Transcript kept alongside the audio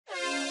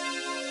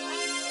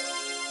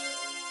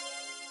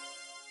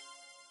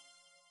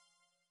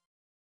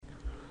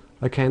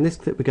Okay, in this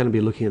clip we're going to be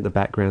looking at the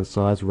background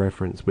size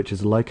reference, which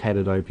is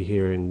located over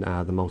here in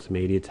the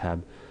multimedia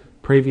tab.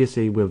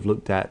 Previously we've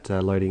looked at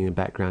loading in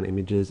background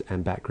images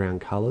and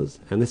background colors,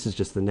 and this is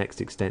just the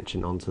next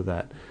extension onto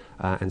that,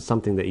 and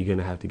something that you're going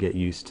to have to get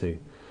used to.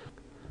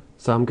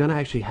 So I'm going to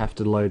actually have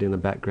to load in a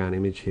background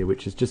image here,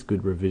 which is just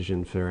good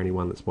revision for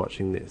anyone that's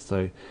watching this.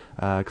 So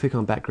click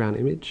on background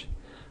image.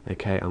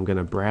 Okay, I'm going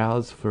to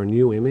browse for a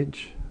new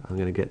image. I'm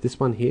going to get this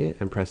one here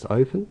and press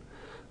open.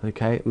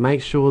 Okay,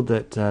 make sure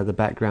that the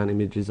background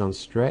image is on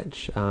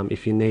stretch.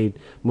 If you need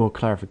more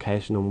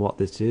clarification on what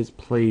this is,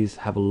 please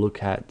have a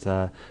look at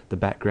the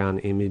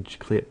background image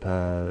clip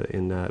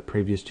in the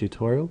previous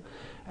tutorial.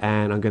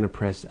 And I'm going to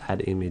press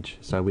add image,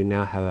 so we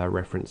now have our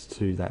reference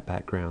to that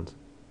background.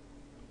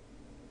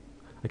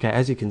 Okay,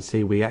 as you can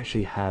see, we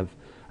actually have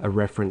a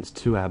reference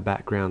to our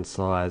background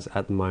size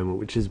at the moment,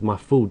 which is my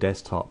full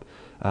desktop,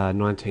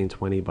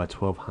 1920 by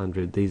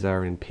 1200. These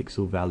are in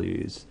pixel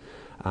values.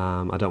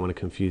 I don't want to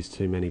confuse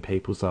too many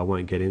people, so I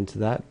won't get into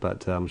that,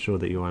 but I'm sure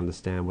that you'll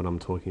understand what I'm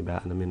talking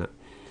about in a minute.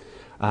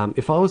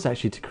 If I was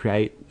actually to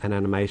create an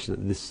animation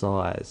at this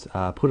size,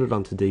 put it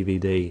onto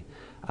DVD,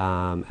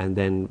 and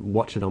then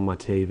watch it on my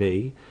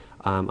TV,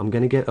 I'm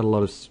going to get a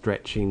lot of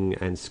stretching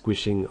and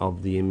squishing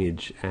of the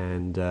image,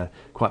 and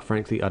quite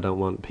frankly I don't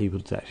want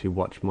people to actually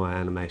watch my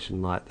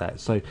animation like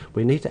that. So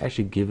we need to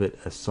actually give it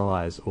a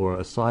size, or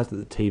a size that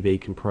the TV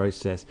can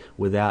process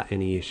without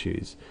any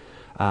issues.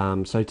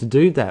 So to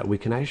do that, we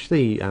can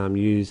actually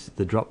use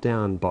the drop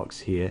down box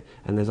here,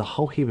 and there's a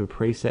whole heap of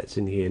presets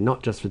in here,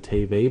 not just for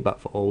TV but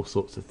for all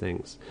sorts of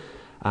things.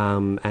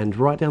 And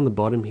right down the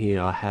bottom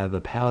here I have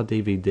a Power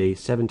DVD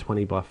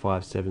 720 by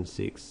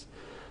 576.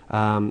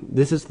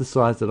 This is the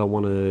size that I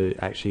want to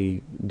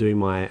actually do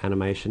my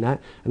animation at,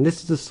 and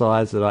this is the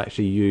size that I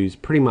actually use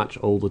pretty much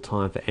all the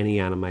time for any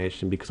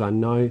animation, because I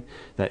know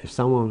that if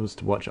someone was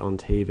to watch it on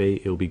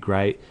TV it will be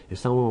great, if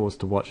someone was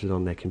to watch it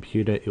on their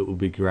computer it will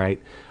be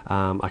great.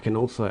 I can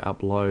also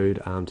upload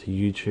to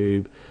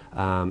YouTube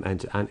and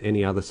to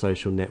any other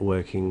social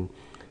networking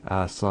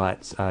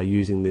sites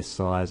using this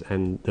size,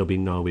 and there'll be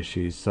no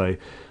issues. So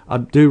I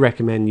do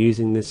recommend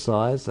using this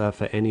size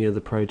for any of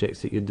the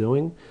projects that you're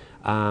doing.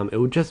 It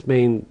will just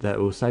mean that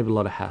it will save a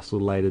lot of hassle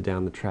later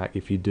down the track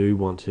if you do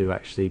want to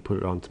actually put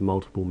it onto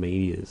multiple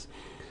medias.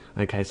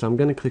 Okay, so I'm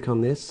going to click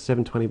on this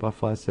 720 by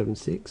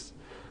 576.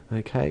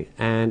 Okay,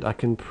 and I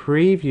can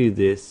preview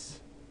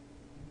this.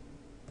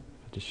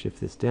 I'll just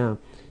shift this down.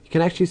 You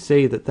can actually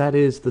see that that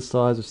is the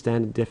size of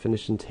standard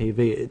definition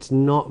TV. It's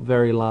not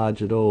very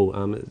large at all.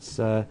 It's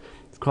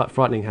quite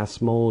frightening how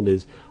small it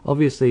is.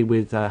 Obviously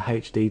with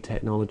HD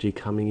technology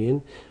coming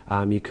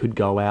in, you could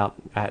go out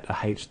at a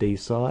HD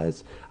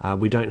size.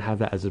 We don't have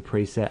that as a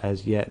preset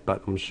as yet,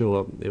 but I'm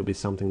sure it'll be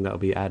something that will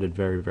be added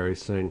very, very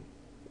soon.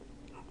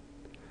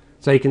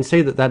 So you can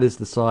see that that is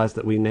the size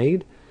that we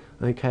need.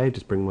 Okay,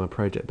 just bring my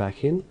project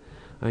back in.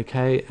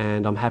 Okay,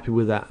 and I'm happy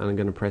with that, and I'm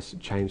going to press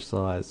change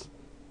size.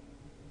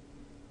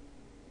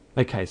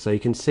 Okay, so you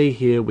can see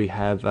here we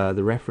have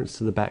the reference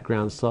to the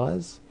background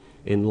size.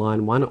 In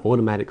line 1, it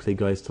automatically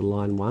goes to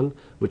line 1,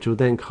 which will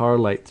then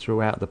correlate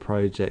throughout the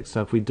project.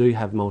 So if we do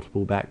have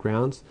multiple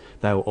backgrounds,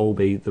 they will all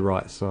be the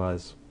right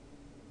size.